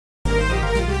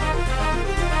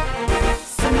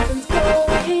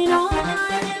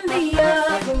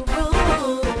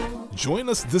Join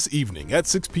us this evening at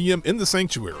 6 p.m. in the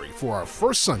sanctuary for our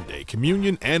first Sunday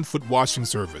communion and foot washing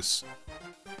service.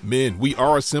 Men, we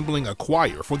are assembling a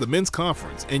choir for the men's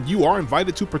conference, and you are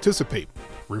invited to participate.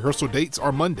 Rehearsal dates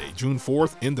are Monday, June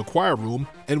 4th in the choir room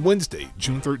and Wednesday,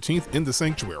 June 13th in the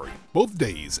sanctuary, both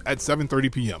days at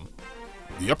 7:30 p.m.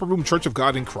 The Upper Room Church of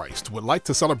God in Christ would like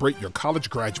to celebrate your college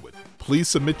graduate. Please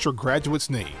submit your graduate's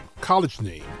name, college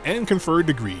name, and conferred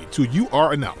degree to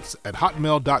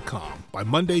youareannounced@hotmail.com by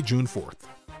Monday, June 4th.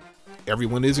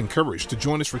 Everyone is encouraged to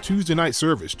join us for Tuesday night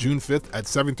service, June 5th at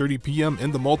 7:30 p.m.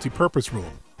 in the multipurpose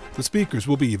room. The speakers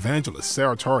will be Evangelist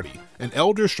Sarah Tardy and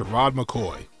Elder Sherrod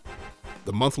McCoy.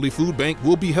 The monthly food bank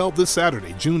will be held this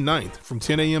Saturday, June 9th from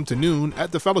 10 a.m. to noon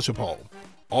at the Fellowship Hall.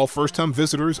 All first-time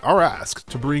visitors are asked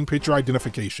to bring picture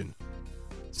identification.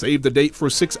 Save the date for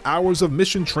 6 hours of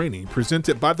mission training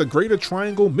presented by the Greater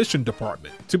Triangle Mission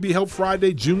Department to be held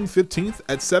Friday, June 15th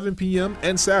at 7 p.m.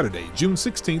 and Saturday, June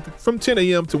 16th from 10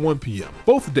 a.m. to 1 p.m.,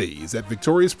 both days at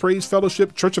Victorious Praise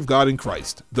Fellowship Church of God in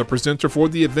Christ. The presenter for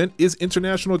the event is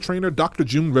international trainer Dr.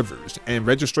 June Rivers, and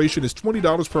registration is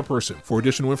 $20 per person. For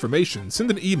additional information,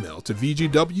 send an email to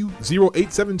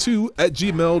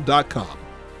vgw0872@gmail.com.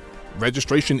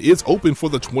 Registration is open for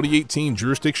the 2018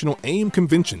 Jurisdictional AIM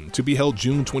Convention to be held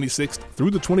June 26th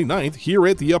through the 29th here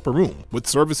at the Upper Room, with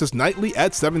services nightly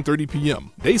at 7:30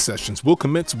 p.m. Day sessions will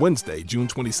commence Wednesday, June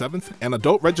 27th, and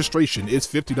adult registration is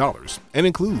 $50 and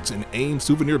includes an AIM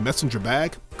souvenir messenger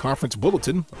bag, conference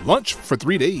bulletin, lunch for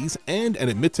 3 days, and an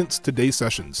admittance to day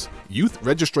sessions. Youth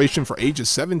registration for ages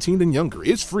 17 and younger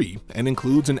is free and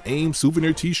includes an AIM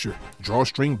souvenir t-shirt,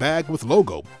 drawstring bag with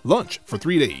logo, lunch for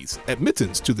 3 days,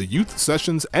 admittance to the youth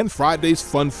sessions, and Friday's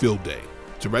Fun Field Day.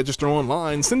 To register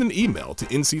online, send an email to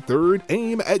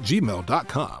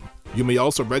nc3rdaim@gmail.com. You may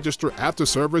also register after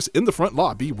service in the front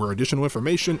lobby where additional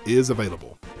information is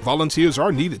available. Volunteers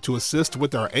are needed to assist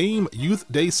with our AIM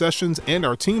Youth Day sessions and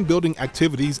our team building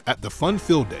activities at the Fun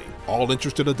Field Day. All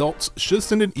interested adults should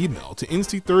send an email to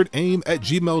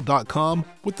nc3rdaim@gmail.com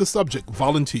with the subject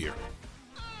Volunteer.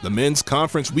 The Men's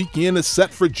Conference weekend is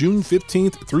set for June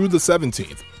 15th through the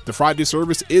 17th. The Friday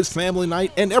service is family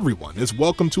night, and everyone is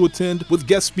welcome to attend with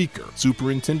guest speaker,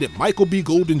 Superintendent Michael B.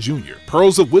 Golden Jr.,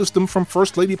 pearls of wisdom from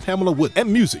First Lady Pamela Wood,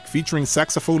 and music featuring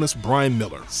saxophonist Brian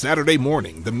Miller. Saturday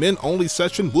morning, the men-only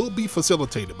session will be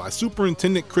facilitated by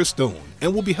Superintendent Chris Stone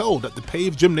and will be held at the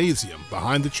paved gymnasium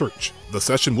behind the church. The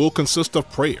session will consist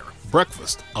of prayer,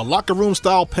 breakfast, a locker room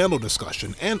style panel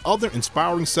discussion, and other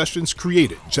inspiring sessions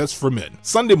created just for men.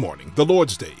 Sunday morning, the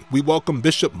Lord's Day, we welcome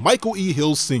Bishop Michael E.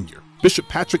 Hills Sr., Bishop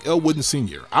Patrick L. Wooden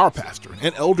Sr., our pastor,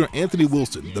 and Elder Anthony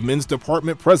Wilson, the Men's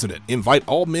Department President, invite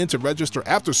all men to register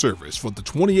after service for the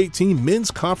 2018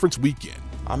 Men's Conference Weekend.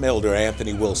 I'm Elder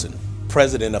Anthony Wilson,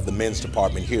 President of the Men's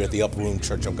Department here at the Upper Room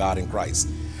Church of God in Christ.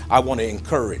 I want to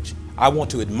encourage, I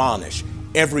want to admonish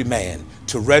every man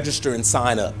to register and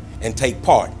sign up and take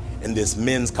part in this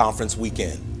Men's Conference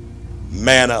Weekend.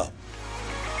 Man up.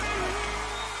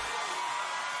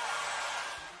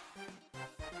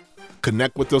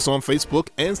 Connect with us on Facebook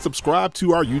and subscribe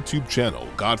to our YouTube channel,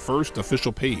 God First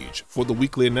official page, for the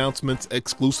weekly announcements,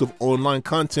 exclusive online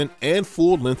content, and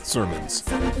full-length sermons.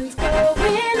 Something's going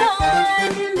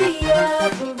on in the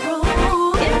upper